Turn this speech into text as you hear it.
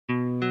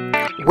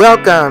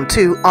Welcome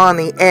to On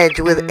the Edge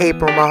with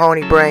April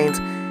Mahoney Brains.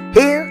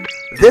 Here,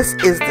 this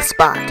is the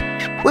spot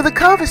where the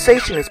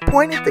conversation is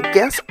pointed, the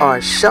guests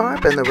are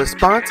sharp, and the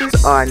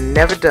responses are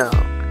never dull.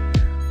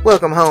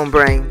 Welcome home,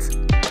 Brains.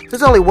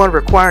 There's only one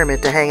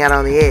requirement to hang out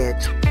on the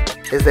edge,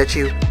 is that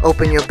you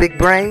open your big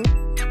brain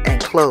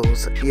and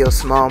close your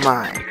small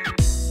mind.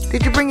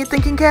 Did you bring your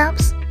thinking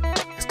caps?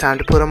 It's time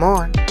to put them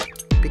on,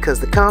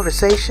 because the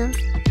conversation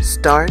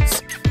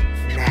starts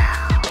now.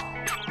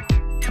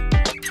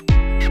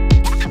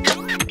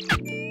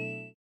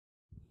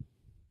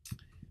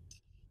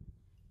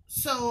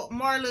 So,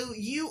 Marlu,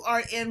 you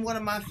are in one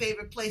of my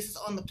favorite places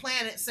on the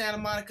planet, Santa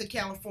Monica,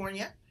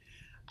 California.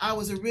 I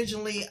was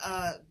originally,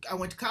 I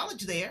went to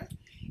college there.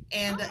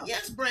 And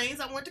yes, Brains,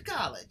 I went to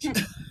college.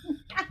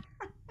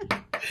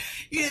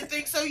 You didn't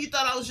think so? You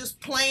thought I was just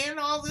playing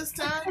all this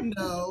time?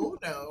 No.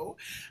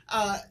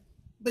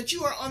 But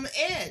you are on the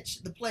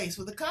edge, the place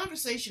where the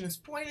conversation is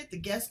pointed, the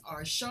guests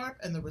are sharp,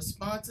 and the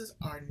responses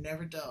are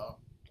never dull.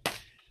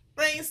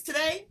 Brains,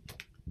 today,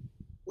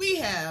 we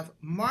have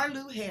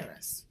Marlu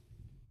Harris.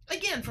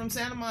 Again, from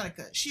Santa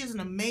Monica. She is an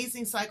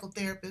amazing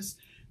psychotherapist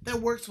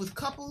that works with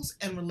couples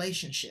and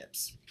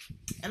relationships.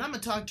 And I'm going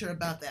to talk to her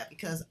about that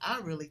because I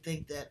really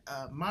think that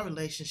my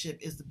relationship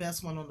is the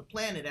best one on the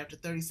planet after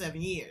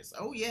 37 years.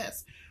 Oh,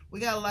 yes. We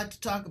got a lot to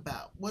talk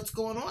about. What's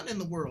going on in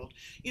the world?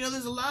 You know,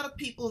 there's a lot of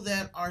people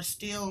that are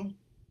still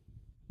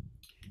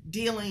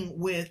dealing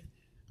with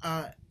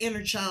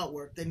inner child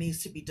work that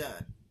needs to be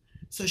done.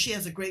 So she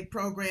has a great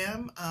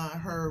program,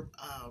 her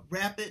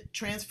Rapid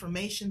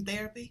Transformation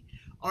Therapy,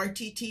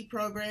 RTT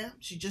program.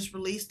 She just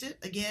released it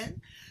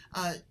again.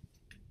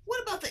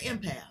 What about the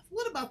empath?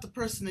 What about the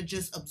person that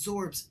just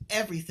absorbs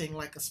everything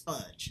like a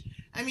sponge?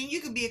 I mean, you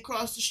could be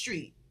across the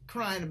street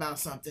crying about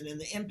something and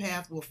the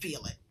empath will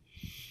feel it.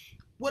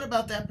 What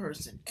about that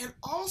person? And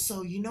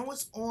also, you know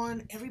what's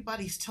on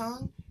everybody's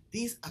tongue?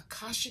 These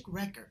Akashic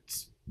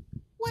records.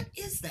 What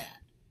is that?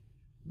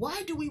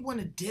 Why do we want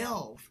to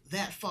delve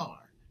that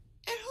far?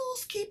 And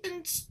who's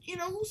keeping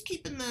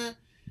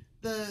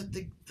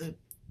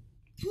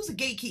who's a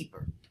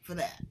gatekeeper for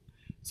that?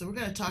 So we're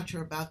going to talk to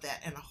her about that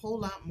and a whole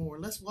lot more.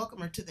 Let's welcome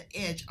her to the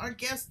edge. Our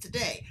guest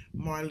today,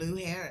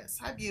 Marlu Harris.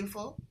 Hi,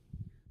 beautiful.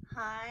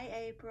 Hi,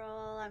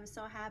 April. I'm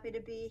so happy to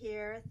be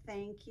here.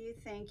 Thank you.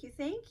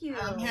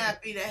 I'm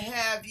happy to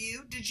have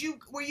you.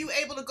 Were you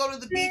able to go to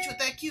the beach with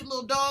that cute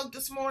little dog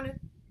this morning?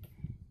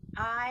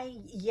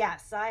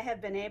 Yes, I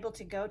have been able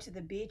to go to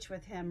the beach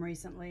with him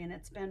recently, and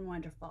it's been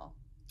wonderful.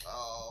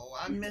 Oh,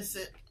 I miss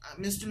it.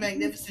 Mr.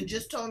 Magnificent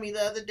just told me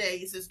the other day,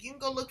 he says, you can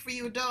go look for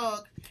you a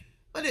dog,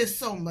 but it's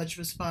so much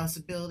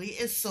responsibility.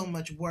 It's so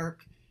much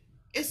work.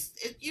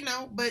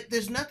 But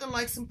there's nothing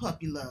like some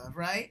puppy love,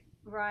 right?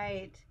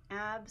 Right.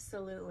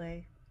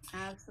 Absolutely.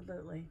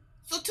 Absolutely.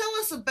 So tell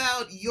us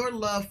about your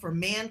love for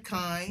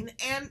mankind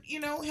and,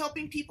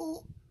 helping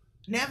people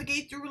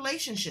navigate through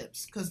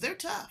relationships because they're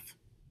tough.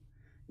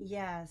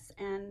 Yes,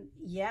 and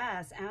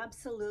yes,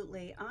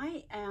 absolutely.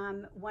 I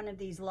am one of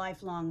these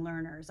lifelong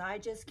learners. I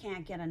just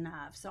can't get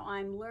enough. So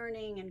I'm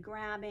learning and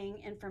grabbing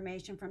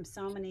information from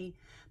so many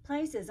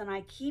places, and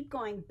I keep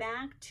going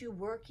back to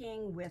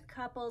working with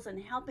couples and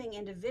helping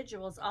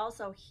individuals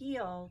also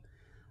heal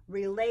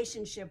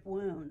relationship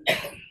wounds.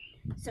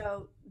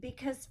 So,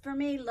 because for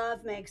me,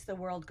 love makes the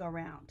world go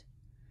round.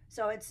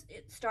 So it's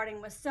starting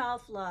with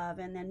self-love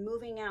and then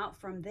moving out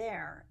from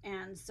there.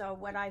 And so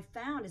what I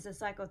found as a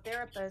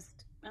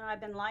psychotherapist, and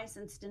I've been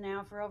licensed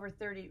now for over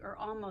 30 or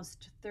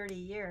almost 30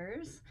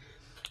 years.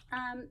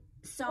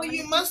 So Well, many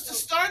you must have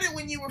people, started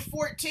when you were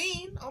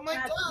 14. Oh my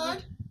that's,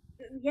 God.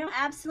 yeah,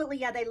 absolutely.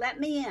 Yeah, they let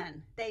me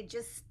in. They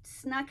just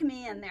snuck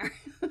me in there.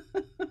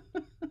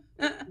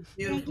 Thank you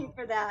Beautiful.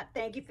 for that.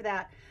 Thank you for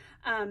that.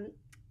 Um,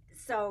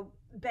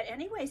 but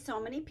anyway, so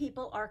many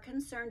people are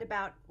concerned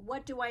about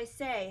what do I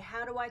say?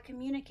 How do I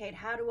communicate?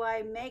 How do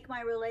I make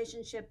my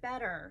relationship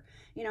better?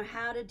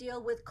 How to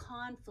deal with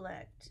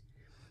conflict.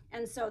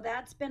 And so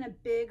that's been a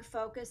big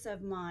focus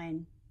of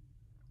mine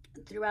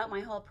throughout my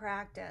whole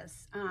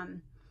practice.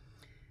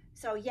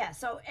 So yeah,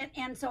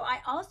 and so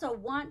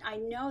I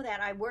know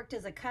that I worked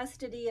as a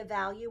custody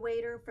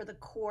evaluator for the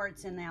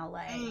courts in LA.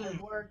 I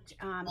Mm, worked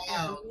as a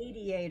wow.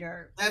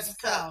 mediator That's as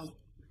tough. well.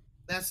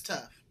 That's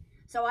tough.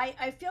 So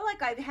I feel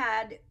like I've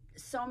had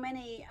so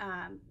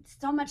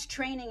much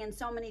training in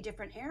so many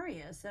different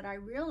areas that I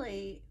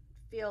really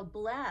feel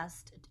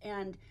blessed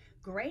and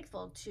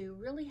grateful to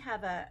really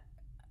have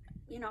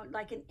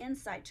like an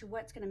insight to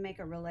what's going to make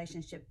a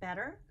relationship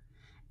better.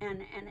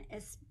 And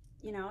it's,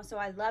 so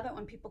I love it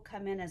when people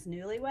come in as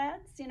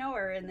newlyweds,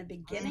 or in the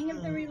beginning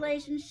of the Mm,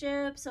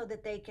 relationship so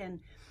that they can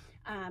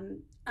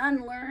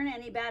unlearn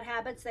any bad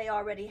habits they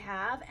already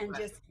have and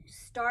right. just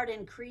start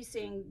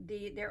increasing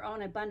their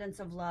own abundance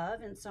of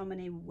love in so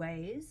many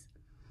ways.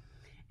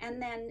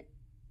 And then,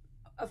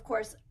 of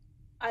course,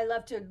 I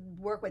love to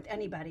work with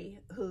anybody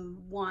who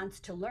wants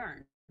to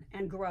learn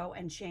and grow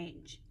and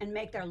change and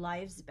make their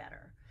lives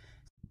better.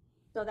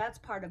 So that's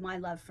part of my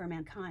love for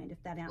mankind,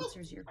 if that Well,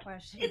 answers your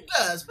question. it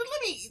does, but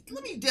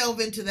let me delve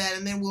into that,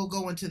 and then we'll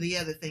go into the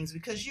other things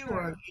because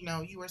Sure.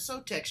 you are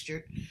so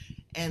textured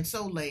and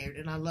so layered,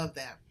 and I love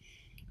that.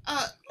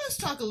 Let's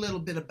talk a little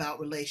bit about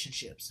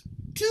relationships.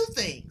 Two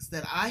things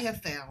that I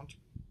have found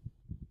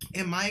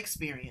in my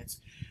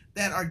experience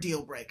that are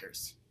deal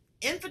breakers: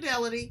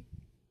 infidelity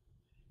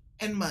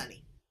and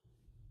money.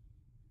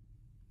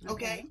 Okay.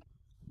 Okay.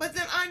 But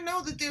then I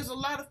know that there's a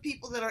lot of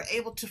people that are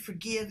able to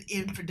forgive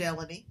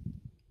infidelity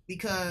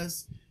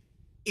because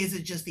is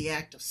it just the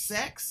act of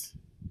sex?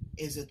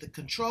 Is it the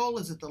control?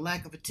 Is it the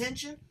lack of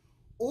attention?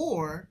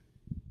 Or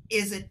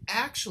is it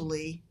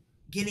actually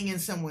getting in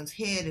someone's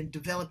head and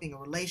developing a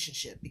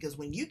relationship? Because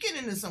when you get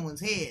into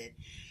someone's head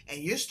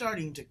and you're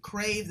starting to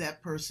crave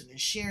that person and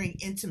sharing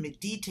intimate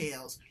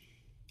details,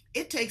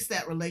 it takes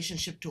that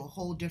relationship to a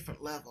whole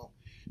different level.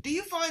 Do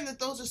you find that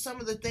those are some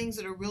of the things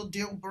that are real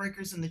deal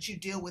breakers and that you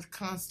deal with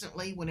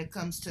constantly when it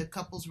comes to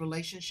couples'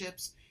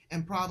 relationships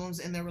and problems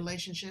in their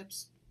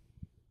relationships?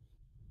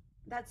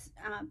 That's,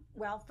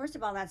 well, first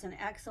of all, that's an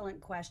excellent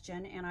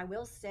question. And I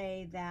will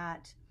say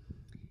that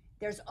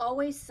there's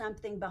always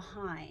something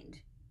behind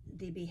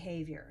the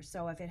behavior.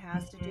 So if it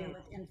has to do Mhm.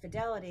 with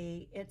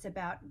infidelity, it's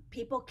about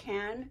people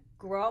can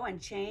grow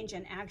and change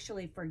and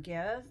actually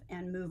forgive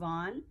and move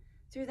on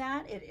through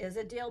that. It is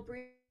a deal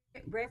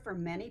breaker for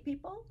many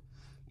people,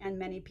 and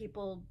many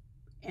people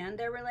end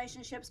their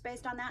relationships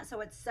based on that.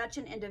 So it's such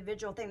an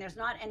individual thing. There's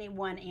not any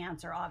one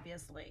answer,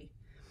 obviously,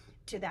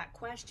 to that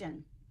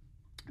question.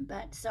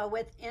 But so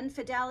with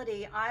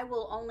infidelity, I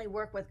will only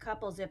work with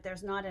couples if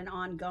there's not an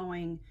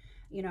ongoing,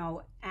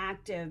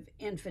 active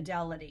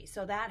infidelity.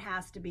 So that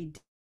has to be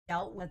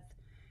dealt with,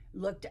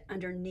 looked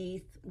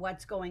underneath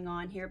what's going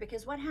on here.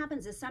 Because what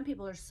happens is some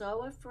people are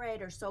so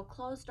afraid or so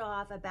closed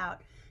off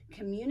about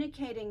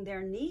communicating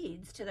their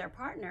needs to their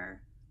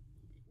partner,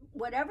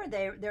 whatever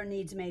their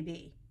needs may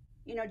be,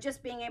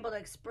 just being able to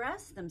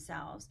express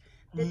themselves,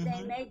 that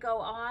they Mhm. may go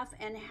off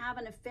and have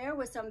an affair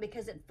with someone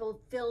because it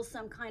fulfills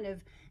some kind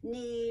of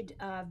need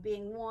of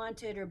being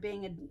wanted or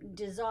being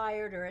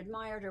desired or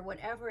admired or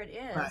whatever it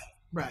Right. is.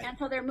 Right. And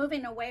so they're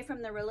moving away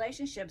from the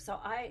relationship.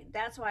 So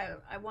that's why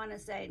I want to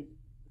say,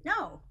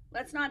 no,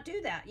 let's not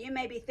do that. You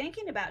may be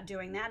thinking about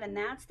doing that, and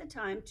that's the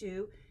time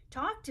to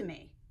talk to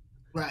me.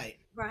 Right.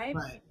 Right?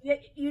 Right.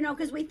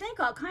 Because we think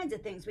all kinds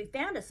of things, we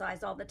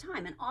fantasize all the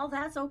time, and all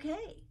that's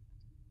okay.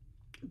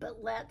 But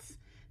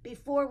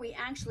before we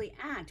actually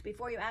act,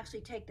 before you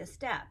actually take the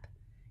step,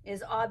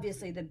 is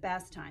obviously the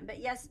best time. But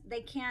yes,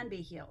 they can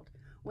be healed.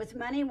 With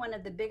money, one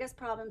of the biggest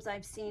problems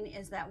I've seen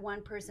is that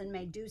one person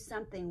may do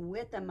something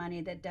with the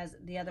money that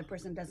the other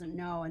person doesn't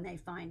know, and they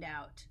find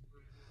out.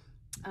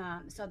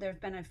 So there've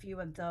been a few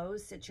of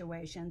those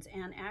situations,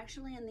 and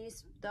actually in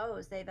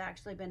those they've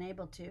actually been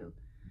able to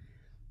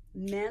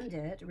mend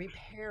it,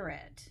 repair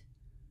it.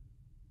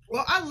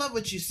 Well, I love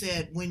what you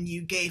said when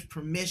you gave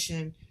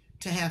permission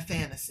to have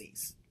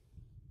fantasies.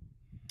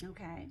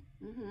 Okay.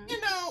 Mm-hmm.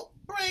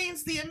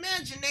 Brains, the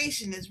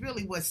imagination is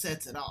really what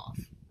sets it off.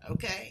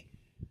 Okay?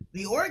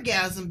 The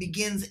orgasm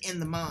begins in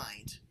the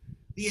mind,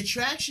 the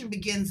attraction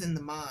begins in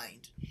the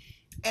mind.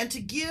 And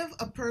to give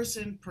a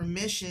person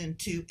permission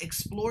to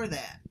explore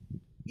that,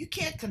 you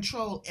can't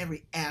control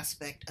every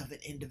aspect of an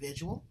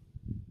individual.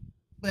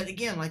 But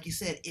again, like you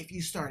said, if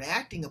you start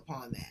acting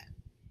upon that,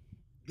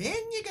 then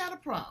you got a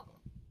problem.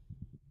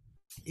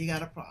 You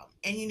got a problem.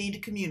 And you need to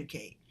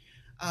communicate.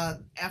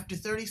 After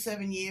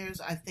 37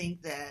 years, I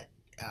think that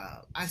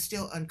I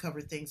still uncover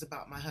things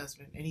about my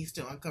husband, and he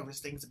still uncovers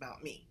things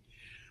about me.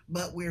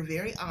 But we're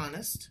very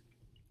honest.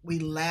 We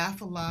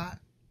laugh a lot.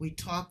 We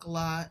talk a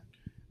lot.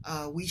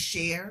 We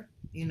share.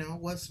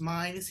 What's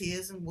mine is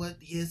his, and what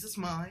his is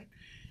mine.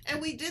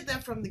 And we did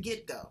that from the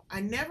get go. I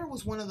never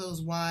was one of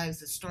those wives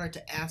that started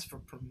to ask for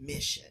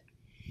permission.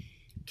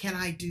 Can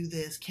I do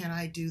this? Can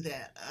I do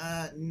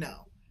that?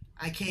 No.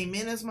 I came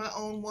in as my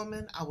own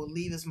woman. I will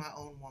leave as my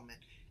own woman.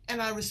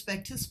 And I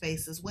respect his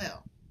space as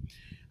well.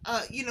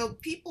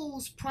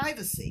 People's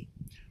privacy.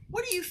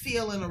 What do you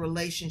feel in a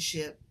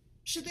relationship?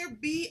 Should there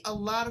be a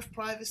lot of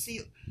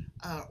privacy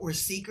or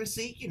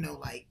secrecy?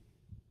 Like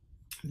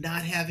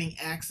not having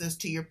access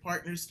to your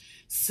partner's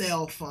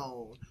cell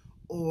phone,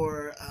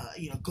 or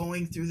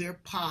going through their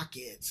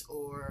pockets,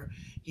 or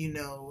you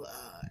know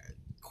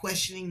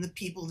questioning the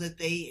people that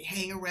they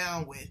hang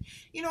around with.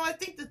 I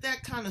think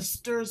that kind of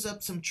stirs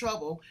up some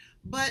trouble.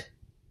 But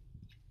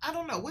I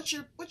don't know, what's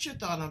your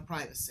thought on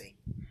privacy?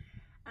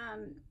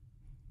 Um,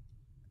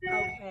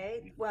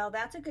 Okay, well,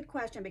 that's a good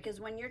question because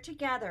when you're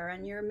together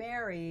and you're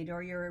married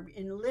or you're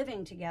in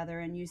living together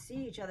and you see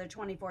each other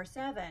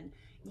 24/7,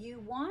 you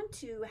want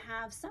to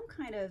have some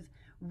kind of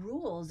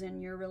rules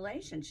in your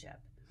relationship,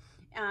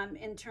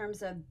 in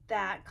terms of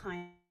that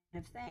kind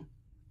of thing.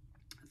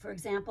 For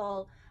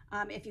example,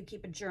 if you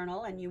keep a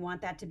journal and you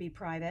want that to be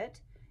private,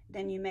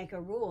 then you make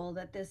a rule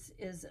that this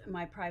is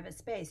my private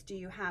space. Do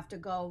you have to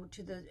go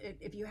to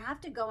if you have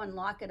to go and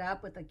lock it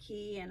up with a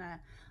key and a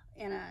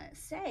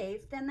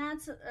safe, then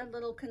that's a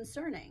little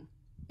concerning.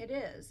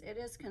 It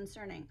is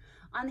concerning.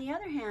 On the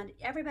other hand,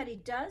 everybody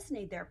does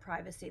need their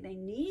privacy. They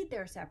need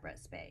their separate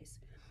space.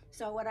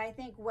 So what I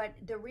think, what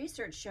the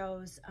research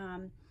shows,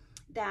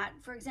 that,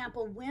 for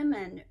example,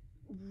 women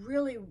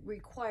really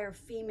require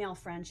female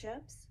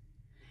friendships,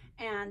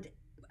 and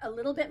a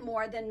little bit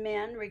more than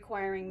men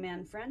requiring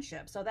men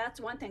friendship. So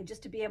that's one thing,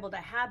 just to be able to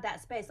have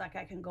that space. Like,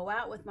 I can go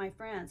out with my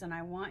friends and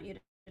I want you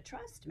to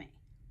trust me,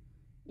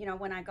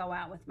 when I go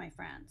out with my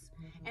friends.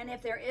 And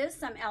if there is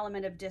some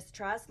element of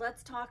distrust,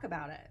 let's talk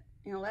about it.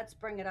 Let's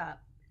bring it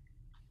up.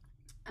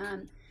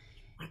 Um,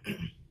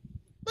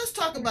 Let's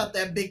talk about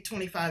that big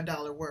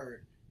 $25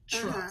 word,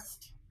 uh-huh.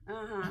 trust.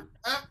 Uh-huh.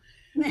 Uh,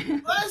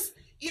 Trust,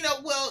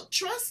 well,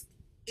 trust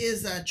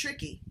is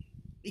tricky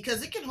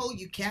because it can hold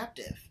you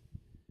captive.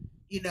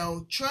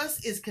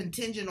 Trust is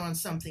contingent on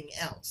something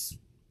else.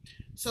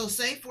 So,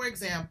 say, for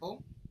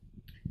example,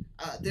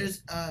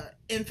 there's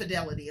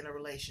infidelity in a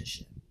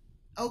relationship.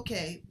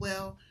 Okay,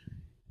 well,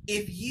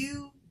 if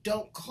you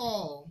don't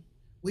call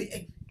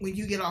when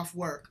you get off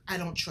work, I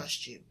don't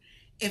trust you.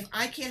 If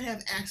I can't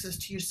have access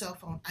to your cell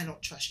phone, I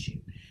don't trust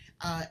you.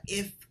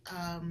 If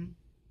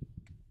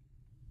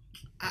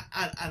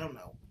I don't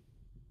know.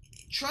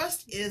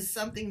 Trust is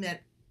something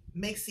that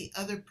makes the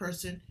other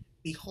person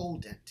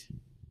beholden,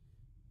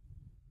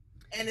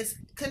 and it's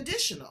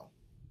conditional.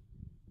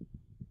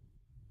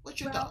 What's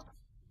your Well, thought?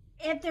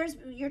 if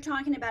you're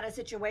talking about a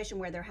situation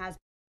where there has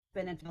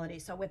been infidelity.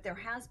 So if there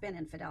has been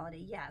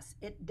infidelity, yes,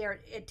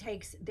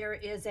 there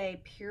is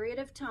a period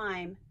of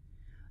time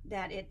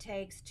that it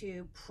takes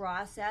to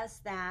process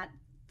that,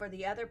 for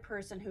the other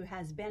person who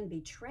has been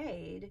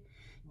betrayed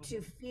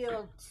to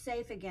feel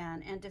safe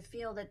again and to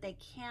feel that they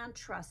can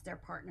trust their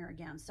partner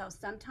again. So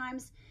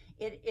sometimes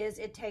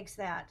it takes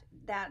that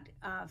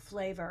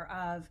flavor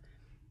of,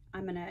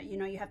 I'm gonna,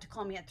 you have to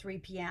call me at 3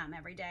 p.m.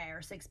 every day,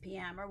 or 6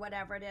 p.m., or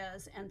whatever it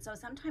is. And so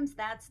sometimes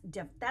that's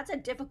a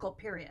difficult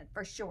period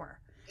for sure.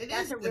 It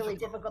That's is a really difficult.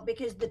 difficult,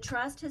 because the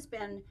trust has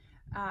been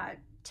uh,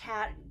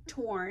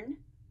 torn,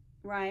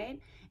 right?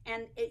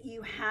 And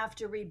you have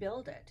to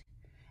rebuild it.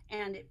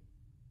 And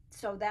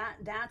so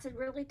that's a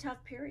really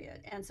tough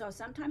period. And so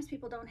sometimes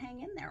people don't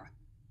hang in there.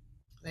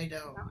 They You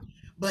don't. know?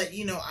 But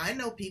I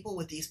know people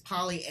with these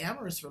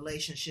polyamorous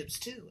relationships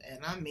too,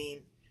 and I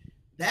mean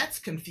that's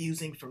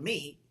confusing for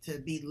me to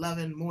be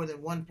loving more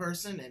than one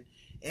person and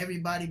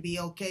everybody be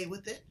okay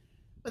with it.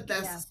 But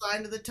that's Yeah. the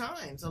sign of the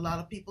times. A lot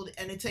of people,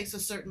 and it takes a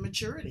certain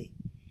maturity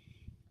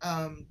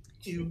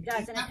It to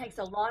does, and it takes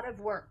a lot of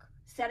work.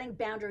 Setting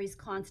boundaries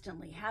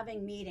constantly,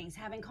 having meetings,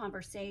 having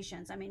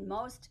conversations. I mean,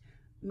 most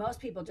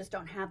people just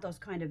don't have those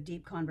kind of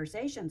deep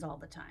conversations all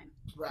the time.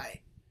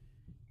 right.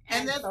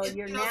 And And that's so it,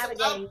 you're it's about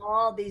navigating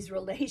all these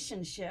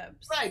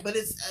relationships. right, but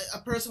it's a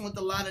person with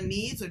a lot of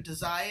needs or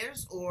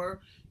desires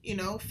or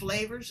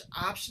flavors,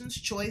 options,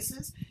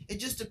 choices. It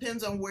just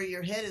depends on where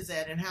your head is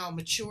at and how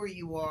mature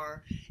you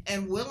are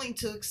and willing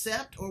to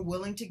accept or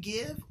willing to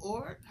give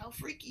or how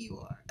freaky you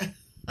are.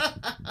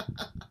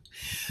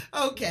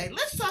 Okay,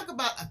 let's talk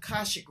about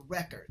Akashic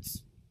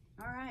records.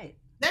 All right.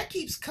 That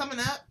keeps coming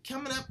up,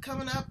 coming up,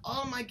 coming up.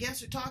 All my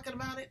guests are talking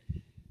about it.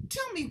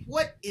 Tell me,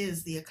 what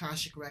is the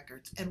Akashic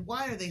records and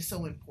why are they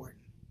so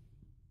important?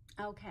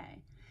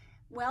 Okay.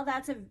 Well,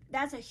 that's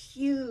a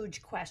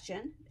huge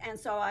question, and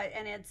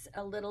it's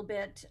a little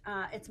bit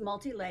it's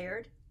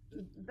multi-layered.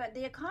 But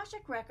the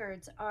Akashic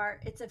records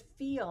it's a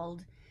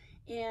field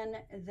in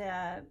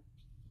the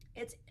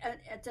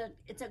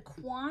it's a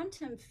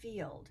quantum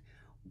field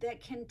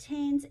that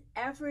contains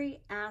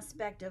every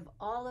aspect of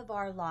all of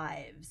our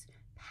lives,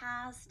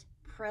 past,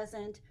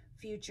 present,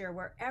 future,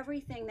 where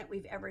everything that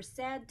we've ever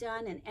said,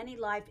 done in any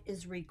life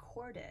is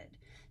recorded.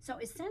 So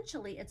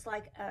essentially, it's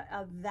like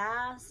a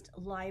vast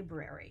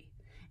library.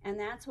 And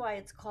that's why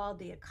it's called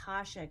the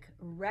Akashic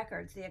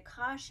records. The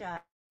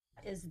Akasha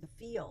is the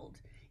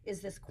field,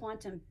 is this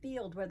quantum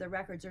field where the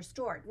records are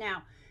stored.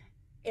 Now,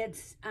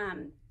 it's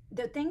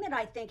the thing that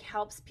I think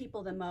helps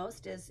people the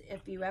most is,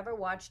 if you ever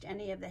watched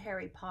any of the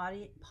Harry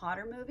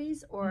Potter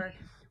movies, or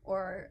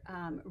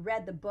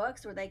read the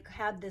books where they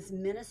had this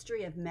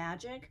ministry of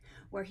magic,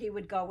 where he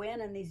would go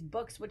in and these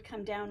books would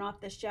come down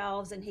off the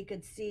shelves and he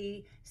could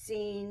see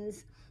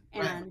scenes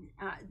Right. and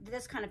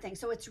this kind of thing.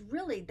 So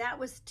that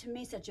was to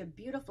me such a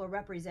beautiful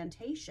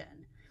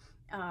representation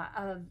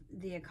of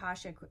the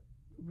Akashic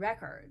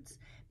records.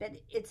 But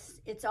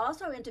it's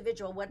also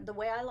individual. What the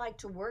way I like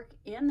to work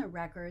in the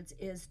records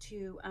is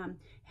to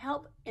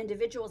help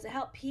individuals,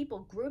 help people,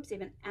 groups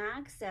even,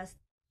 access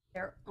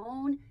their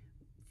own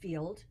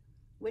field,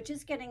 which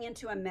is getting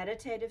into a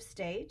meditative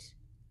state,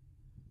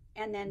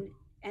 and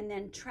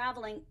then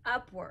traveling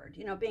upward,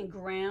 being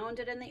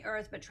grounded in the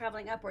earth but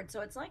traveling upward.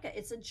 So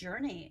it's a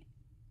journey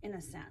in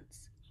a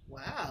sense.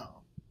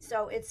 Wow.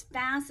 So it's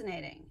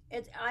fascinating.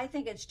 I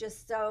think it's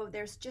just so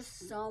there's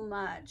just so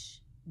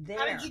much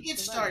How did there you get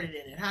to learn. started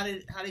in it? How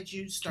did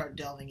you start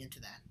delving into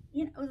that?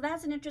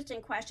 That's an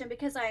interesting question,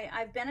 because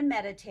I've been a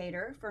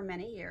meditator for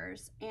many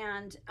years,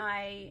 and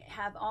I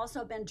have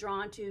also been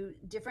drawn to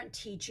different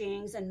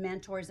teachings and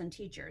mentors and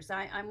teachers.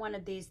 I'm one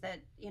of these that,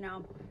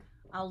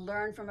 I'll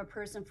learn from a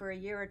person for a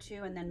year or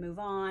two and then move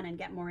on and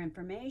get more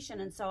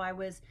information. And so I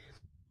was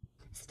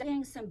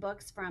studying some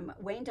books from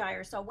Wayne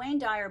Dyer. So Wayne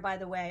Dyer, by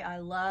the way, I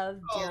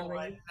love Oh,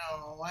 I dearly.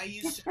 know.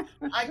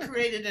 I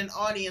created an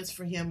audience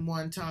for him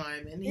one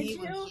time, and Did he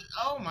was, you?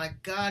 oh my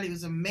God, he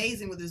was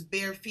amazing with his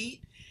bare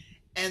feet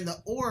and the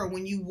aura.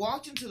 When you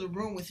walked into the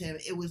room with him,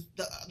 it was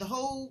the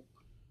whole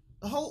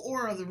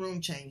aura of the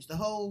room changed. The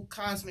whole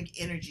cosmic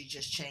energy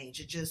just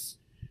changed.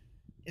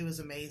 It was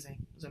amazing.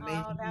 It was Oh,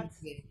 amazing.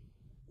 that's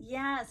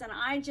yes. And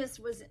I just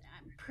was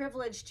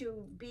privileged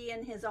to be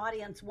in his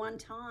audience one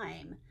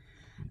time.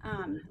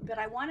 But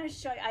I want to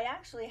show you, I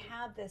actually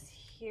have this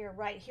here,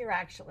 right here,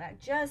 actually. I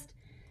just,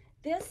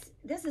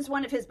 this is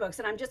one of his books,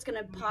 and I'm just going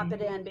to pop it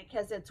Mhm. in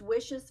because it's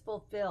Wishes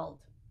Fulfilled.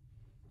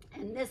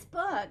 And this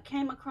book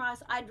came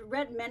across, I'd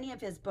read many of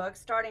his books,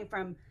 starting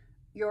from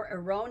Your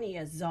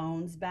Erroneous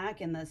Zones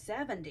back in the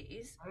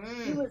 70s.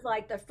 He Mm. was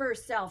like the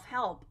first self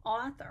help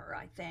author,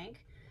 I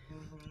think.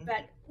 Mhm.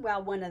 But,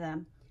 well, one of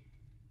them.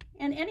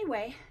 And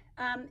anyway,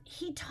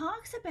 he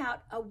talks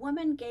about a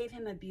woman gave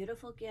him a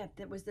beautiful gift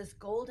that was this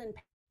golden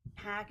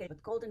package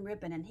with golden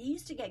ribbon. And he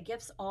used to get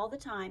gifts all the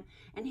time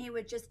and he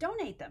would just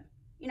donate them,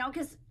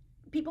 because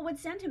people would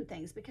send him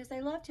things because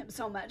they loved him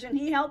so much and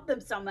he helped them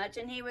so much.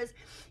 And he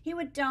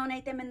would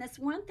donate them. And this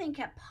one thing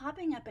kept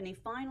popping up and he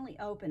finally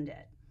opened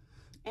it.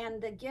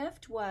 And the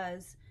gift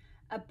was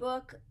a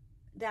book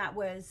that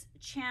was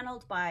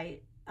channeled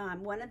by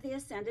one of the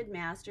ascended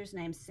masters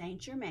named Saint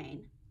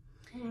Germain,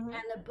 Mhm.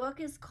 and the book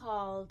is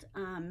called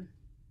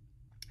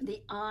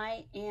The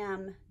I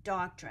Am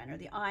Doctrine or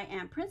the I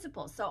Am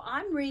Principles. So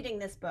I'm reading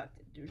this book,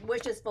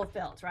 Wishes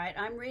Fulfilled, right?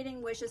 I'm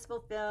reading Wishes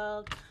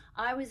Fulfilled.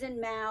 I was in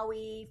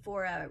Maui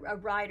for a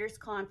writers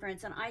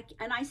conference, and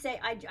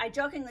I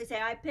jokingly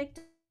say I picked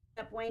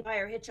up Wayne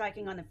Dyer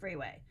hitchhiking on the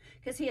freeway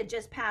because he had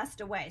just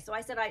passed away. So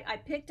I said I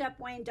picked up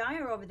Wayne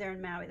Dyer over there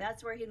in Maui.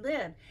 That's where he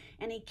lived,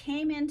 and he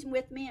came in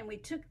with me, and we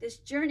took this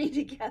journey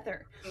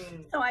together.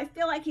 Mm. So I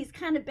feel like he's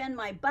kind of been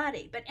my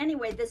buddy. But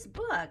anyway, this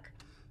book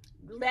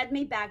led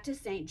me back to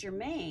Saint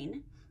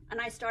Germain, and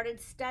I started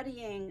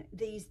studying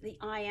the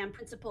I Am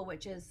principle,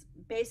 which is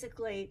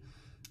basically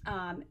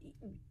um,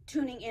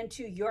 tuning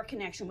into your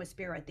connection with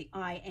spirit, the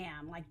I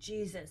am, like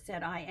Jesus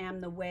said, I am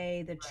the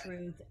way, the Right.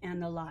 truth,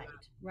 and the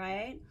light,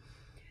 right?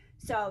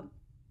 So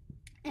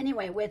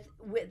anyway, with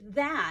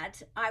that,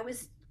 I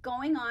was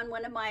going on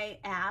one of my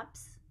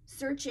apps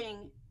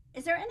searching,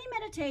 is there any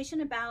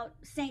meditation about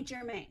Saint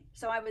Germain?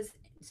 So I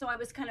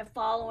was kind of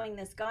following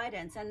this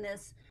guidance, and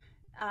this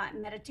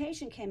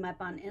meditation came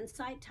up on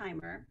Insight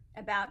Timer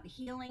about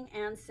healing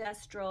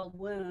ancestral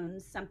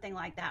wounds, something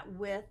like that,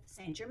 with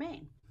Saint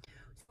Germain.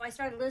 So I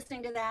started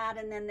listening to that,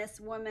 and then this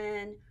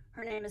woman,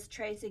 her name is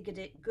Tracy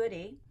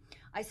Goody.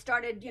 I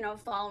started,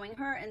 following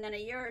her, and then a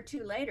year or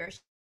two later,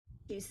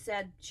 she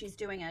said she's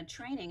doing a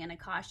training in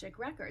Akashic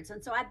Records.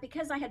 And so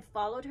because I had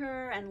followed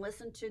her and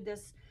listened to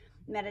this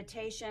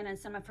meditation and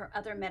some of her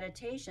other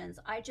meditations,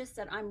 I just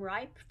said, I'm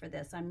ripe for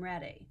this. I'm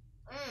ready.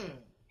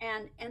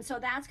 Mm. And so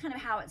that's kind of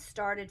how it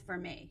started for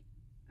me.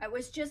 It Wow.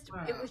 was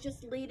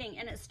just leading,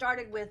 and it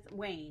started with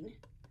Wayne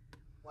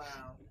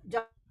Wow.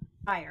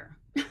 Dyer.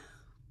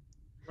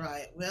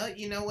 Right. Well,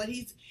 you know what?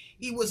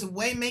 He was a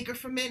waymaker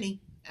for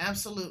many.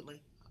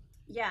 Absolutely.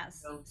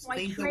 Yes. Those So I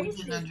things that we trace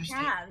didn't these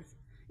understand. paths,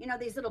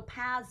 these little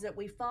paths that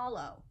we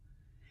follow.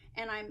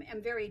 And I'm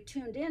very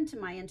tuned into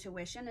my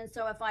intuition. And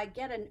so if I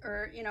get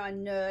a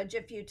nudge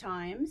a few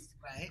times,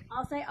 Right.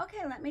 I'll say,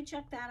 okay, let me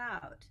check that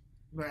out.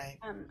 Right.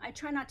 I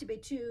try not to be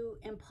too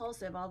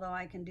impulsive, although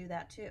I can do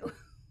that too.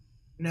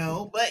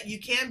 No, but you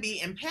can be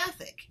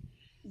empathic.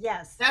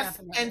 Yes, And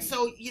definitely.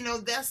 so,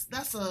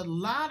 that's a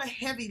lot of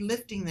heavy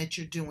lifting that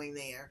you're doing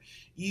there.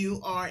 You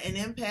are an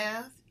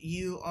empath.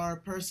 You are a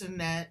person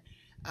that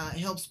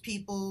helps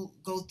people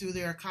go through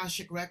their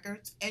Akashic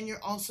records, and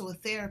you're also a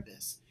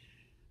therapist.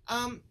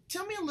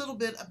 Tell me a little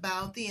bit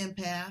about the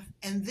empath,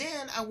 and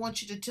then I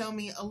want you to tell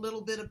me a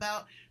little bit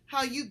about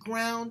how you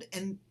ground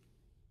and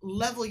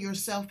level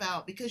yourself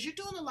out because you're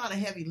doing a lot of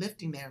heavy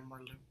lifting there,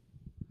 Marlu.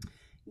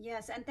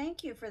 Yes, and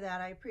thank you for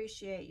that. I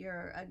appreciate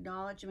your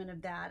acknowledgement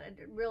of that.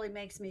 It really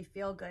makes me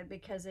feel good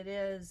because it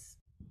is,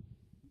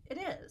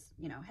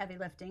 heavy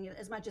lifting.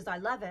 As much as I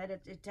love it,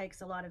 it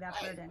takes a lot of Right.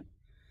 effort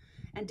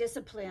and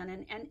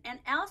discipline. And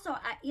also,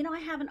 I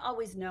haven't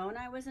always known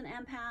I was an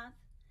empath.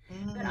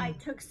 But I Mm.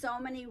 took so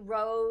many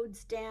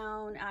roads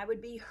down. I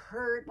would be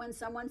hurt when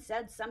someone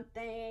said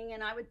something,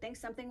 and I would think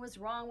something was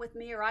wrong with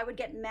me, or I would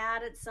get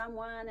mad at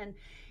someone, and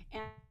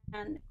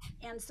and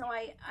and so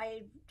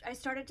I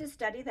started to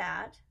study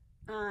that.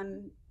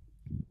 Um,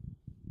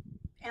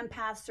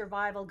 Empath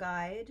Survival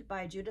Guide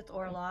by Judith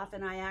Orloff,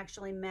 and I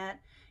actually met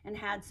and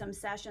had some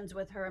sessions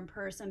with her in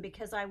person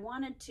because I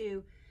wanted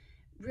to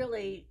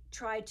really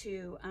try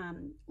to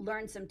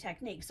learn some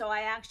techniques. So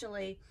I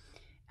actually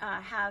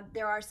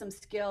there are some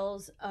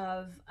skills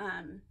of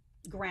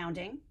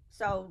grounding.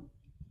 So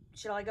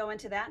should I go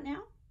into that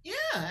now? Yeah,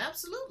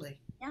 absolutely.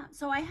 Yeah.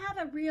 So I have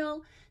a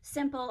real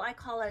simple. I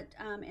call it.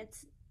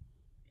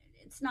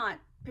 It's not.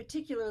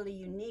 particularly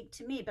unique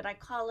to me, but I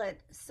call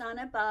it sun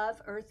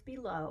above, earth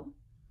below.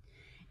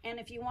 And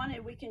if you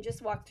wanted, we can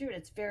just walk through it.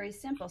 It's very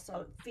simple.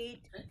 So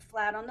feet Okay.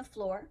 flat on the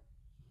floor.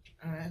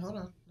 All right, hold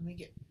on. Let me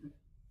get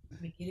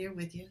here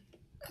with you.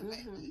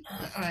 Okay.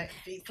 Mm-hmm. All right,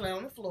 feet flat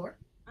on the floor.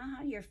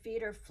 Your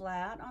feet are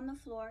flat on the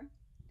floor.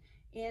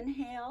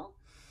 Inhale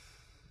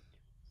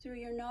through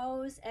your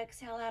nose,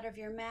 exhale out of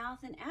your mouth.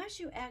 And as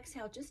you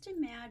exhale, just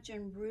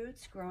imagine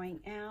roots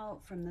growing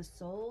out from the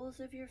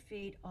soles of your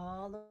feet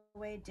all the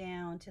way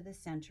down to the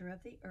center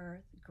of the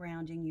earth,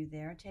 grounding you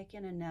there. Take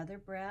in another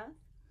breath.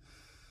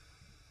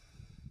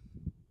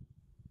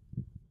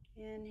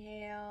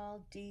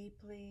 Inhale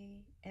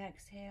deeply,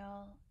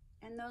 exhale.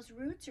 And those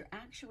roots are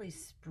actually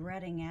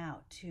spreading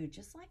out too,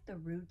 just like the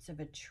roots of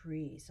a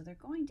tree. So they're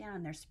going down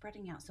and they're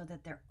spreading out so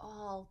that they're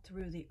all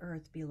through the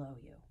earth below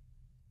you.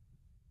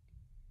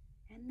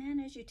 And then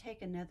as you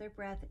take another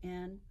breath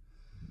in,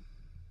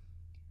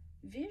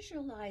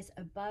 visualize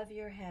above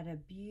your head a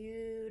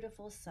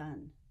beautiful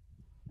sun,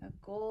 a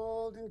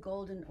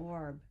golden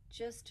orb,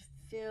 just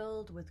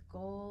filled with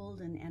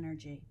golden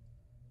energy.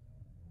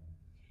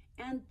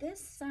 And this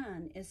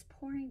sun is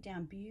pouring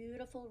down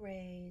beautiful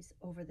rays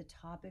over the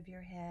top of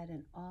your head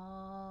and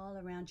all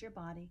around your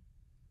body,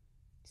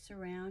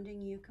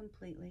 surrounding you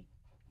completely.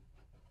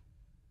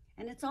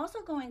 And it's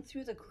also going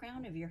through the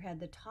crown of your head,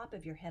 the top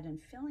of your head,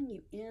 and filling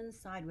you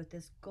inside with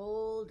this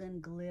golden,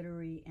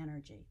 glittery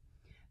energy,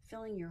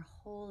 filling your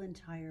whole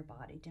entire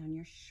body, down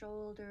your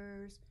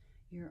shoulders,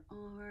 your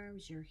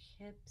arms, your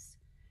hips,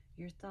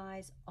 your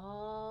thighs,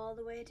 all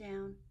the way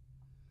down.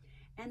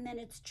 And then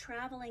it's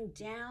traveling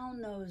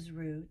down those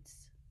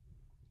roots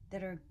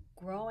that are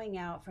growing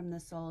out from the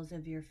soles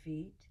of your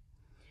feet,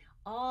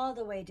 all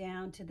the way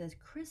down to the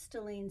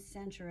crystalline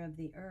center of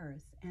the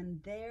earth.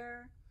 And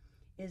there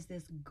is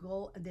this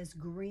gold, this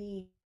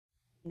green,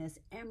 this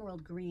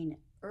emerald green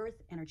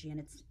earth energy, and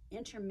it's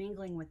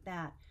intermingling with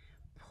that,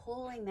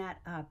 pulling that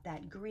up,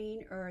 that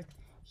green earth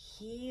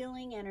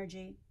healing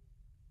energy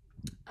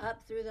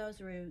up through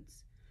those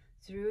roots,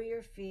 through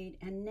your feet,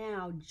 and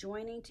now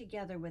joining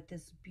together with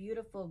this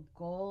beautiful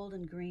gold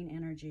and green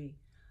energy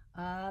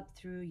up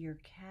through your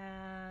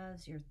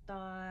calves, your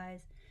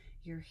thighs,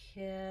 your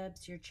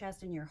hips, your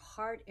chest, and your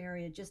heart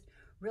area, just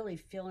really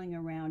filling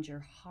around your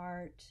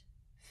heart,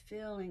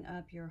 filling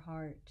up your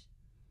heart.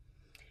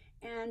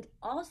 And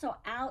also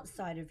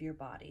outside of your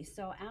body.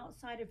 So,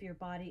 outside of your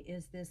body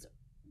is this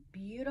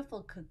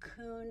beautiful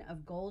cocoon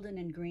of golden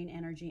and green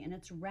energy, and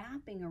it's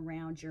wrapping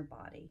around your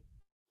body.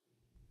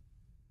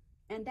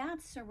 And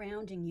that's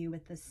surrounding you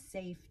with the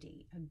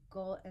safety,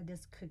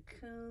 this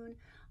cocoon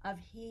of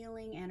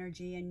healing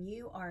energy. And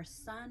you are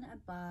sun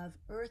above,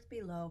 earth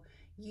below.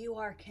 You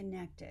are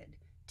connected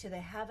to the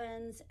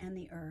heavens and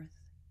the earth.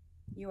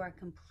 You are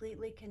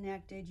completely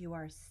connected. You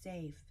are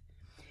safe.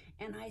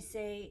 And I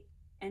say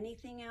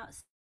anything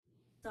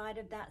outside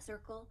of that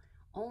circle,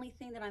 only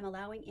thing that I'm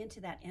allowing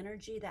into that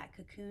energy, that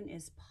cocoon,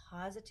 is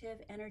positive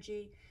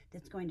energy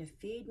that's going to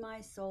feed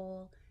my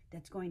soul,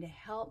 that's going to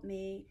help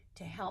me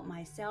to help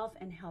myself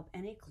and help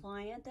any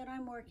client that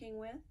I'm working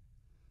with,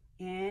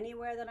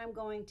 anywhere that I'm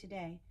going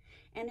today.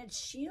 And it's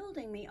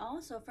shielding me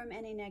also from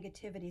any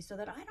negativity so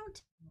that I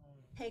don't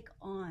take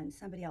on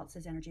somebody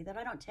else's energy, that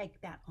I don't take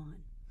that on.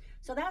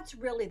 So that's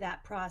really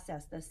that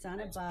process, the sun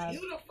That's above,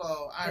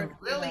 beautiful. I earth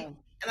really, below.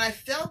 and I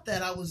felt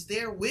that I was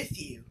there with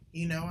you.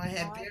 You know, I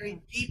had very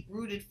Awesome. deep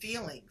rooted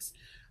feelings.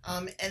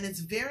 And it's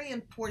very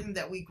important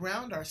that we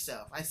ground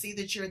ourselves. I see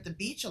that you're at the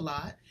beach a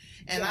lot,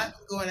 and Yeah. I've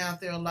been going out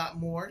there a lot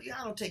more.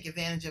 Yeah, I don't take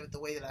advantage of it the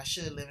way that I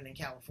should living in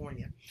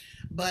California.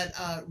 But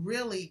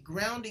really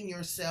grounding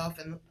yourself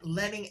and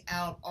letting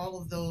out all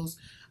of those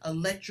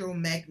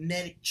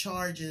electromagnetic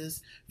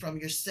charges from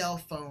your cell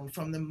phone,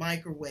 from the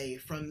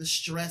microwave, from the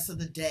stress of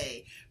the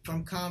day,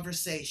 from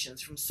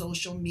conversations, from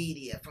social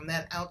media, from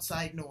that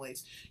outside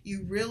noise.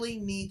 You really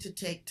need to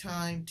take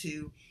time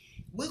to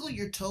wiggle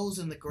your toes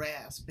in the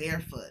grass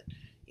barefoot.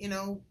 You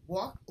know,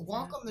 walk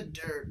Yeah. on the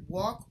dirt,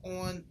 walk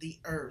on the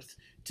earth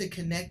to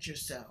connect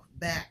yourself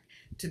back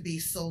to be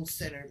soul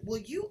centered. Well,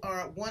 you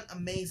are one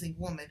amazing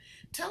woman.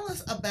 Tell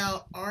us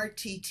about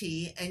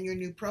RTT and your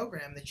new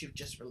program that you've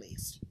just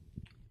released.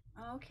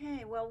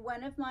 Okay. Well,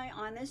 one of my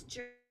on this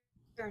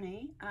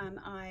journey,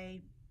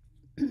 I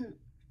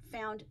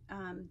found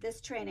this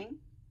training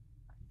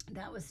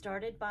that was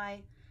started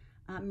by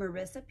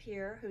Marissa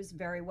Peer, who's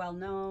very well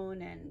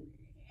known. And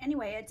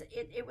anyway,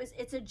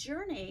 it's a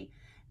journey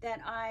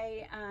that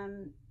I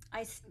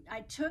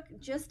took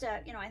just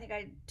a, I think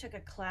I took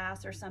a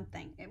class or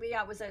something.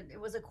 Yeah, it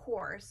was a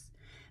course,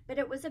 but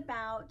it was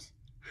about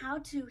how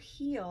to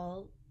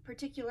heal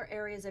particular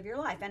areas of your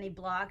life, any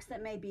blocks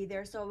that may be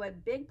there. So a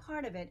big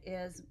part of it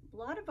is a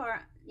lot of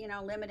our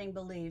limiting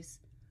beliefs.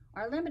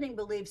 Our limiting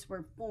beliefs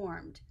were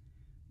formed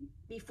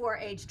before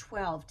age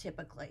 12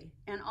 typically,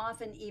 and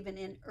often even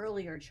in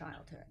earlier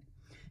childhood.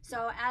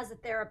 So as a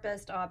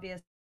therapist,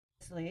 obviously,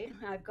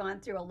 I've gone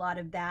through a lot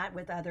of that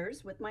with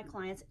others, with my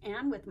clients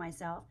and with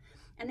myself.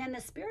 And then the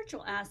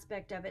spiritual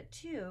aspect of it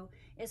too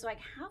is like,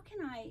 how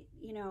can I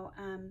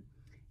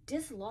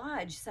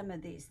dislodge some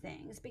of these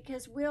things,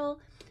 because we'll,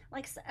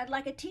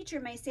 like a teacher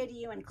may say to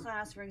you in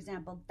class, for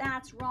example,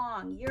 that's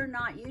wrong, you're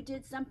not, you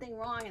did something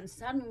wrong, and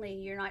suddenly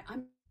you're not,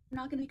 I'm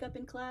not going to speak up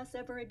in class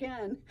ever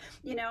again,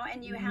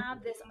 and you Mhm.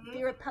 have this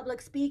fear of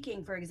public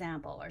speaking, for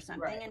example, or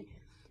something. Right. And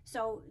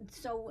so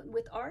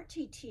with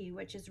RTT,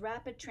 which is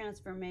rapid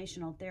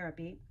transformational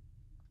therapy,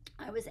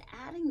 I was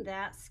adding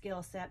that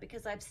skill set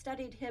because I've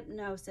studied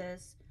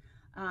hypnosis.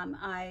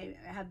 I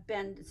have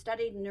been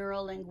studied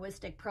neuro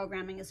linguistic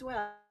programming as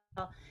well.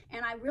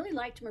 And I really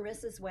liked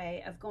Marissa's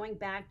way of going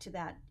back to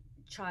that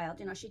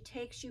child. She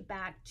takes you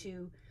back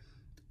to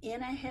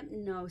in a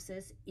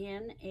hypnosis,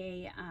 in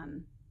a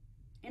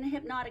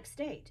hypnotic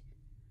state,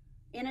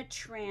 in a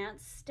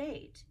trance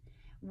state,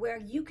 where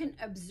you can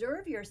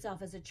observe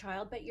yourself as a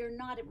child, but you're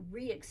not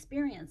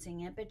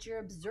re-experiencing it, but you're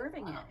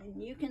observing it, Wow.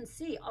 and you can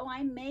see, oh,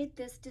 I made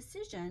this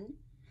decision.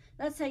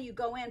 Let's say you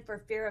go in for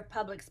fear of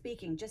public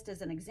speaking, just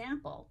as an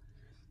example.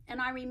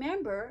 And I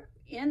remember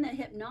in the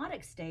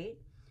hypnotic state,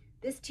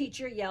 this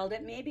teacher yelled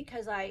at me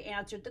because I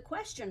answered the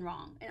question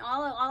wrong. And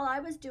all I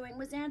was doing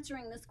was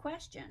answering this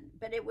question.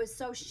 But it was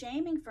so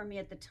shaming for me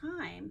at the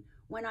time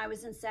when I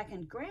was in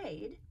second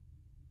grade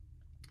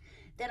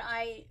that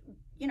I,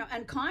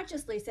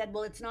 unconsciously said,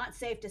 well, it's not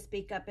safe to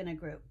speak up in a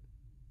group,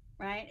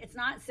 right? It's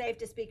not safe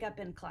to speak up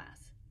in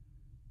class.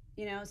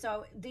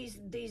 So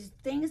these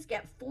things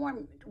get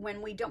formed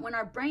when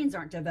our brains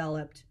aren't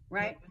developed,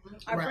 right?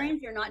 Mhm. Our Right.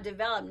 brains are not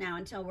developed now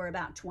until we're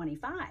about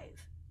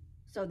 25.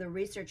 So the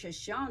research has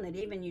shown that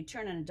even you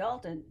turn an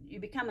adult and you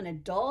become an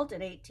adult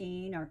at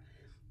 18 or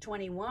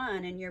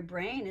 21, and your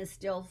brain is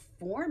still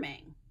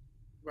forming.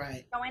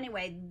 Right. So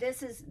anyway,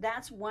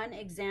 that's one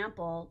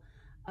example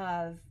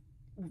of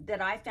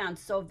that I found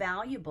so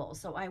valuable.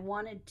 So I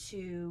wanted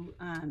to.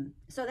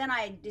 So then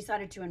I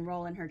decided to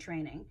enroll in her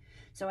training.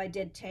 So I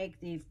did take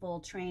the full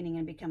training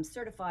and become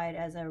certified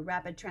as a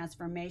rapid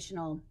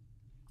transformational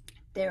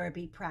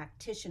therapy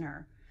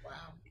practitioner.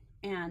 Wow.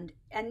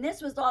 And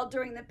this was all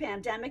during the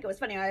pandemic. It was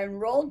funny. I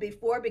enrolled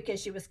before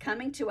because she was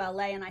coming to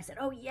LA, and I said,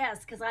 "Oh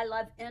yes, because I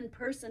love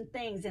in-person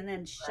things." And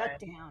then shut Right.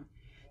 down.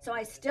 So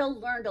I still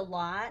learned a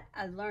lot.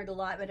 I learned a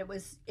lot, but it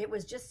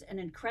was just an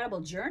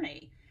incredible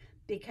journey,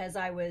 because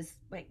I was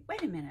like,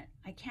 wait a minute,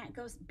 I can't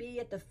go be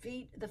at the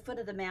foot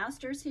of the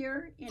masters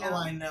here, Oh,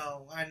 I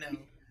know. I know.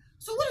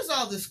 So, what has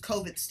all this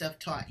COVID stuff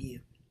taught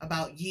you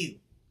about you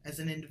as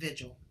an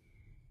individual?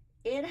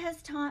 It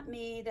has taught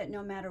me that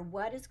no matter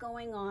what is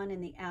going on in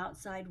the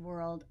outside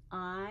world,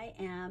 I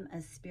am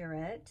a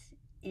spirit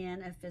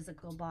in a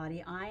physical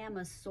body. I am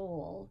a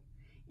soul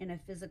in a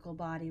physical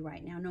body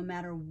right now, no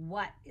matter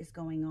what is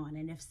going on.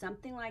 And if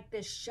something like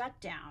this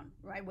shutdown,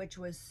 right, which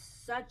was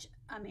such,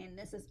 I mean,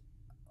 this is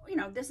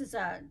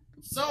a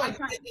So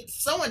lifetime.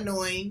 it's so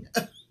annoying,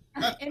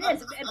 It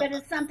is, but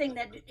it's something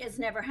that has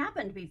never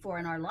happened before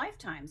in our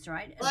lifetimes,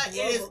 right? A but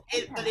global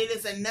it impact.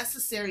 is a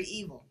necessary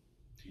evil,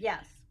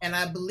 Yes. and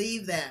I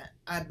believe that.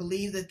 I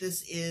believe that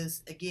this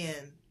is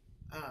again,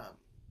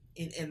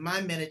 in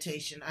my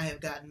meditation, I have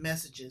gotten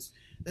messages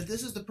that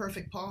this is the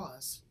perfect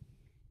pause.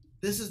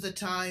 This is the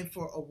time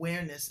for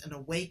awareness and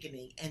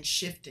awakening and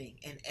shifting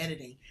and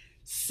editing.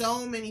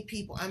 So many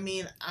people. I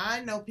mean, I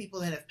know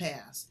people that have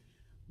passed,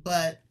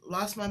 but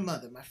lost my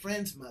mother, my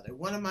friend's mother.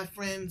 One of my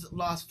friends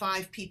lost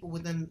 5 people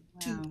Wow.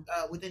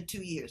 within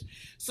 2 years.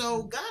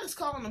 So God is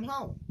calling them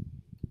home.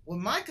 Well,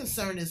 my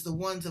concern is the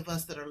ones of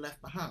us that are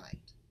left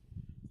behind.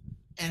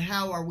 And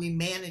how are we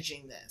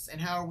managing this? And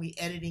how are we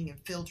editing and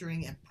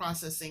filtering and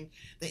processing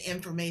the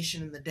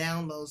information and the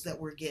downloads that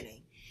we're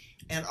getting?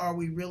 And are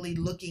we really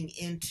looking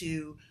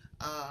into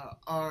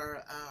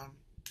our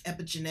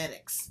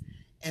epigenetics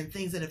and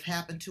things that have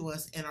happened to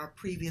us in our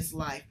previous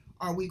life?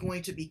 Are we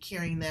going to be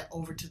carrying that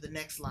over to the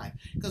next life?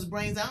 Because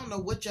brains, I don't know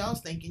what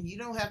y'all's thinking. You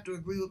don't have to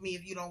agree with me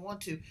if you don't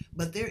want to,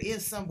 but there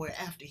is somewhere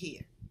after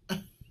here.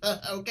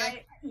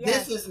 Okay,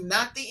 this Yes. is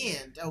not the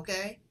end.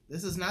 Okay,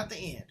 this is not the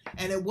end,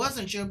 and it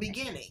wasn't your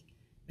beginning.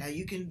 Now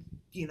you can,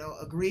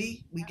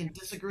 agree. We can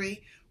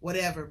disagree,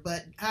 whatever.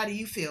 But how do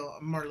you feel,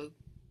 Marlu?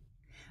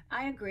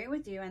 I agree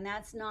with you, and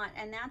that's not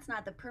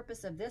the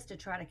purpose of this, to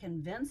try to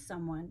convince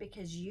someone,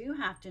 because you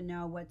have to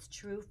know what's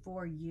true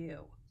for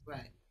you.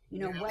 Right.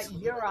 You're What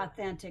absolutely your right.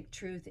 authentic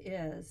truth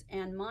is,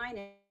 and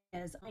mine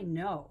is, I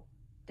know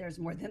there's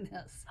more than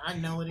this. I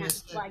know it And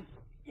is too. like,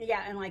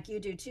 yeah, and like you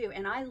do too.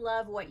 And I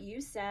love what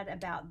you said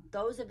about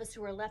those of us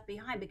who are left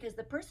behind, because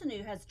the person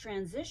who has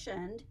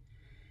transitioned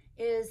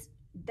is,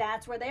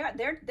 that's where they are.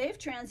 They've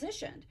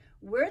transitioned.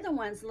 We're the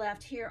ones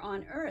left here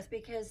on earth,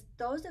 because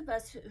those of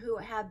us who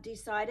have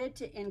decided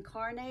to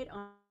incarnate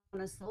on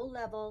a soul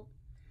level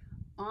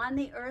on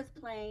the earth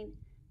plane,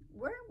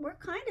 we're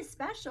kind of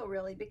special,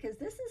 really, because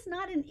this is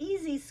not an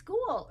easy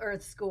school,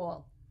 earth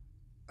school.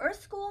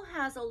 Earth school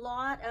has a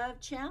lot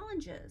of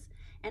challenges.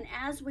 And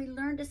as we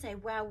learn to say,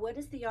 wow, what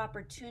is the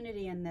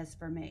opportunity in this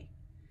for me?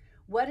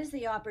 What is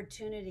the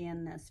opportunity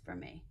in this for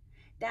me?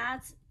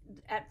 That's,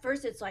 at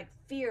first it's like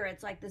fear,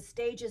 it's like the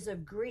stages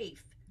of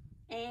grief.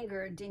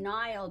 anger,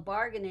 denial,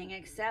 bargaining,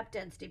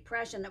 acceptance,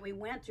 depression that we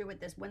went through with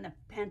this when the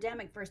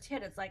pandemic first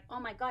hit. It's like, oh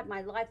my God,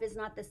 my life is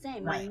not the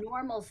same. My Right.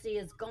 normalcy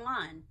is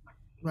gone,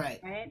 Right.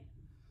 right?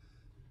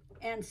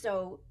 And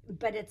so,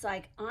 but it's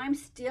like I'm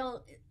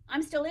still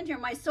in here.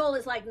 My soul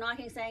is like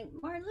knocking, saying,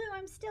 Marlu,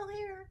 I'm still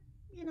here.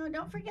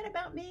 Don't forget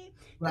about me.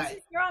 This is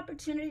Right. your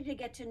opportunity to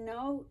get to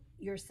know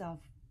yourself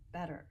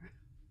better.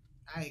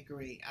 I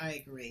agree. I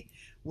agree.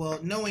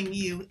 Well, knowing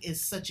you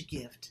is such a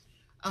gift.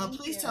 Thank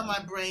Please tell you. my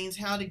brains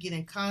how to get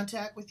in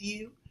contact with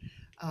you,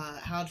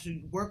 how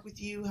to work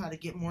with you, how to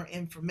get more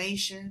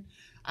information.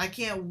 I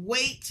can't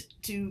wait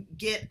to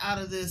get out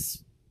of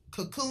this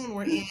cocoon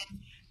we're in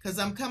because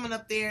I'm coming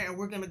up there and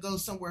we're going to go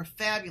somewhere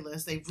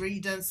fabulous. They've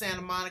redone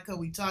Santa Monica.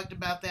 We talked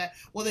about that.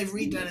 Well, they've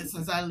redone it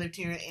since I lived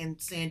here in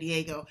San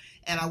Diego.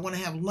 And I want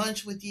to have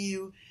lunch with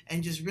you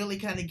and just really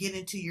kind of get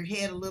into your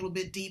head a little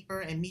bit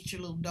deeper and meet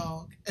your little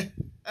dog.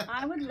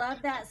 I would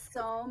love that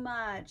so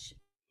much.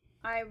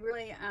 I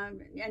really,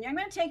 and I'm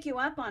going to take you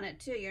up on it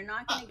too. You're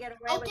not Uh, going to get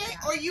away with okay,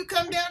 that. or you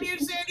come down here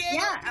to San Diego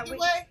Yeah, anyway.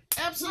 yeah,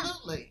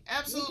 Absolutely, we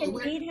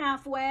absolutely. can meet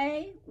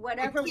halfway,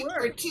 whatever We're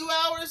works. 2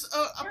 hours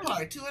Yeah.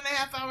 apart,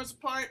 2.5 hours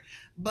apart.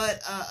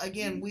 But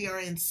again, we are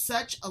in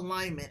such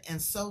alignment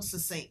and so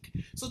succinct.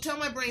 So tell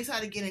my brains how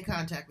to get in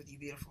contact with you,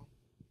 beautiful.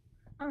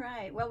 All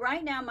right. Well,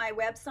 right now my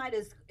website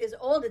is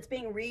old. It's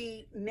being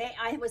remade.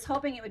 I was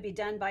hoping it would be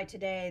done by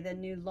today, the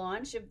new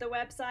launch of the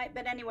website.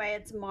 But anyway,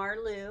 it's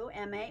Marlu,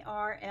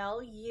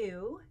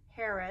 Marlu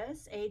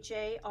Harris,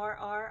 HARRIS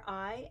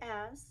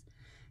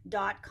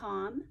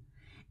 .com.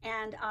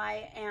 And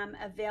I am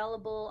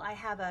available. I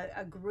have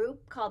a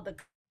group called the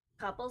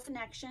Couples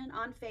Connection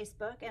on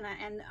Facebook, and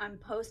I'm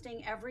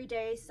posting every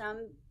day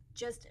some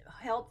just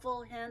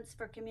helpful hints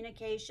for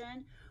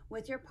communication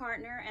with your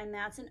partner, and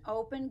that's an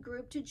open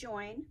group to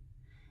join,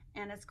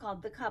 and it's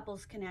called the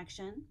Couples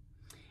Connection.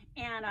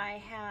 And I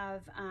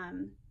have,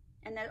 and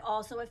then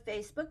also a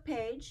Facebook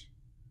page,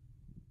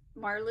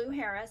 Marlu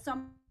Harris. So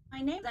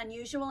my name is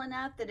unusual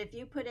enough that if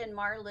you put in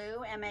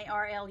Marlu,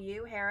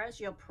 Marlu Harris,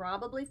 you'll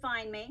probably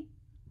find me.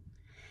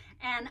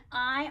 And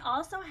I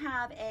also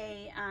have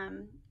a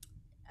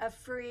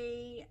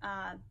free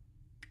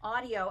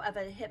audio of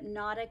a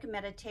hypnotic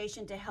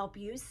meditation to help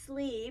you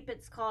sleep.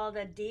 It's called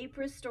a deep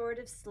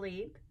restorative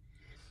sleep.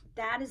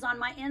 That is on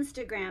my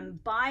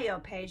Instagram bio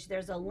page.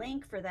 There's a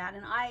link for that.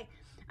 And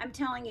I'm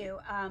telling you,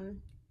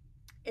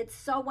 it's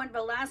so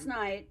wonderful. Last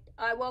night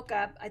I woke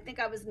up. I think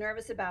I was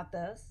nervous about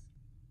this.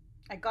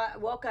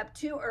 Woke up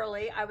too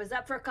early. I was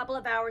up for a couple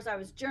of hours. I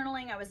was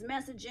journaling. I was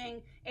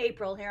messaging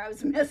April here. I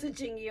was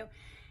messaging you.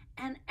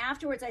 And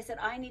afterwards, I said,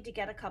 I need to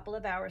get a couple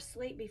of hours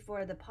sleep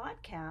before the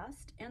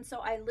podcast. And so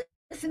I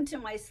listened to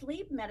my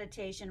sleep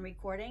meditation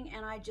recording,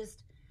 and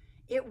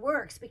it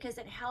works because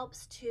it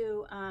helps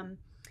to,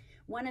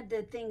 one of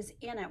the things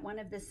in it, one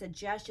of the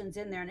suggestions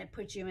in there, and it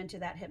puts you into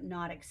that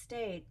hypnotic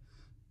state,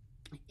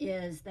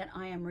 is that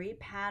I am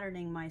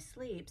repatterning my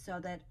sleep so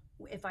that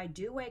if I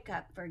do wake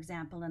up, for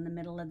example, in the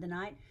middle of the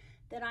night,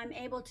 that I'm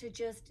able to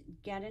just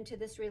get into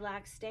this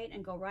relaxed state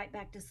and go right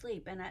back to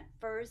sleep. And at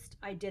first,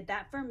 I did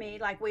that for me,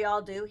 like we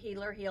all do, heal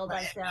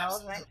Right.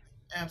 thyself, right?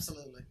 Absolutely.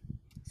 Absolutely.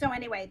 So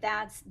anyway,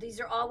 these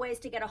are all ways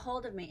to get a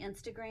hold of me.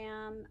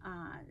 Instagram,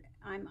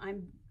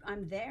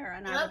 I'm there,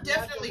 and And I I'm would love to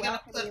definitely going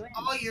to welcome put you in.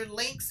 all your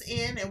links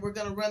in and we're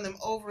going to run them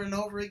over and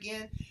over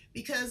again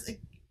because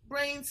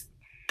brains,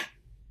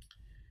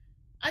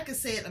 I could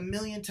say it a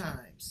million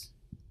times.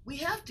 We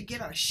have to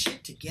get our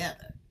shit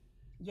together.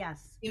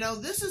 Yes,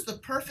 This is the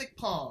perfect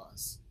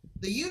pause.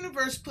 The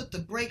universe put the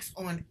brakes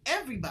on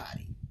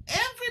everybody.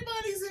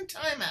 Everybody's in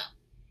timeout,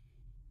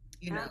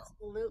 you know.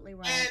 absolutely And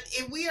right.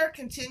 if we are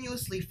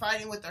continuously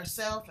fighting with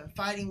ourselves and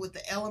fighting with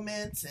the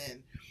elements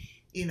and,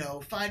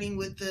 fighting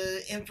with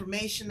the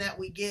information that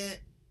we get,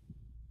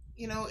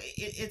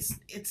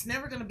 it's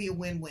never going to be a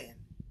win-win.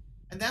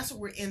 And that's what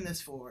we're in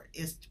this for,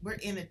 is we're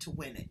in it to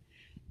win it.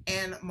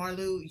 And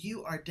Marlu,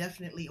 you are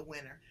definitely a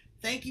winner.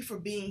 Thank you for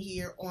being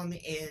here on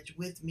the edge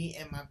with me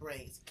and my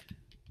brains.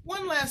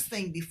 One last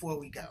thing before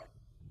we go.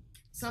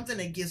 Something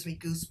that gives me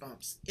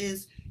goosebumps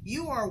is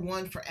you are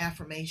one for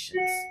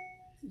affirmations.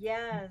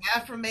 Yes,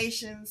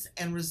 Affirmations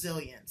and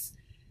resilience.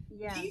 Do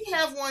yes. you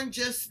have one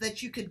just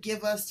that you could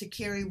give us to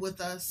carry with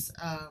us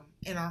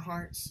in our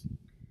hearts?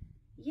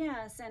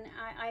 Yes, and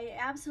I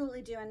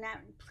absolutely do. And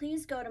that,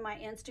 please go to my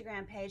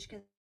Instagram page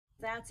because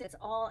it's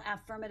all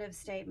affirmative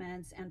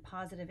statements and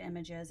positive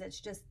images.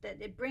 It's just that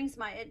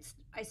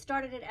I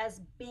started it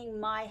as being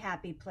my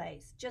happy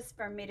place, just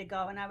for me to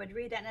go. And I would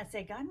read that and I'd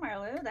say, God,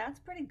 Marlu, that's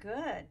pretty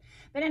good.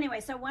 But anyway,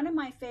 so one of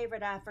my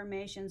favorite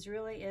affirmations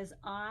really is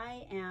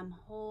I am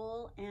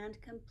whole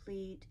and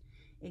complete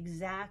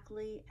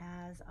exactly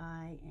as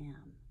I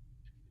am.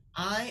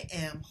 I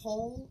am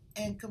whole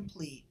and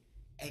complete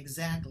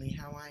exactly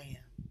how I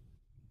am.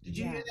 Did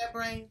you hear Yeah. that,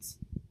 brains?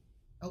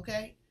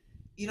 Okay.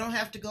 You don't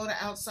have to go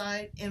to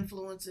outside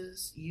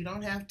influences. You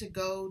don't have to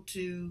go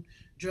to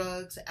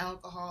drugs,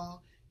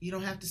 alcohol. You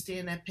don't have to stay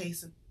in that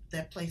place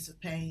of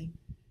pain.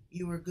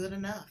 You are good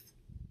enough.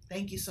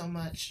 Thank you so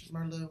much,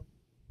 Merlu.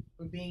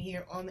 for being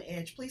here on the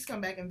edge. Please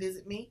come back and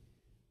visit me,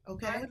 I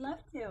okay? would love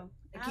to.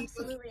 And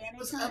Absolutely, keep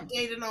us anytime.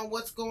 updated on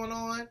what's going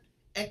on.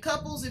 And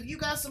couples, if you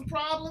got some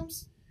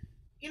problems,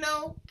 you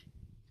know,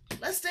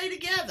 let's stay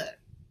together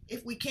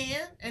if we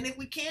can. And if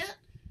we can't,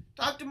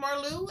 talk to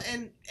Marlu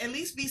and at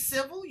least be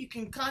civil. You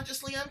can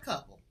consciously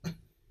uncouple.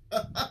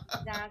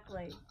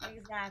 Exactly.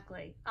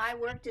 Exactly. I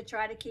work to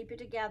try to keep it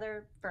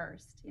together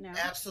first, you know?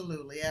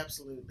 Absolutely,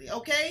 absolutely.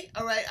 Okay,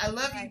 all right. I All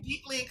love you right.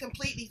 deeply and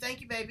completely.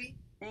 Thank you, baby.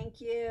 Thank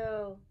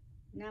you.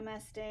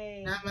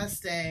 Namaste.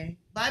 Namaste.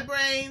 Bye,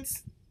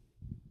 brains.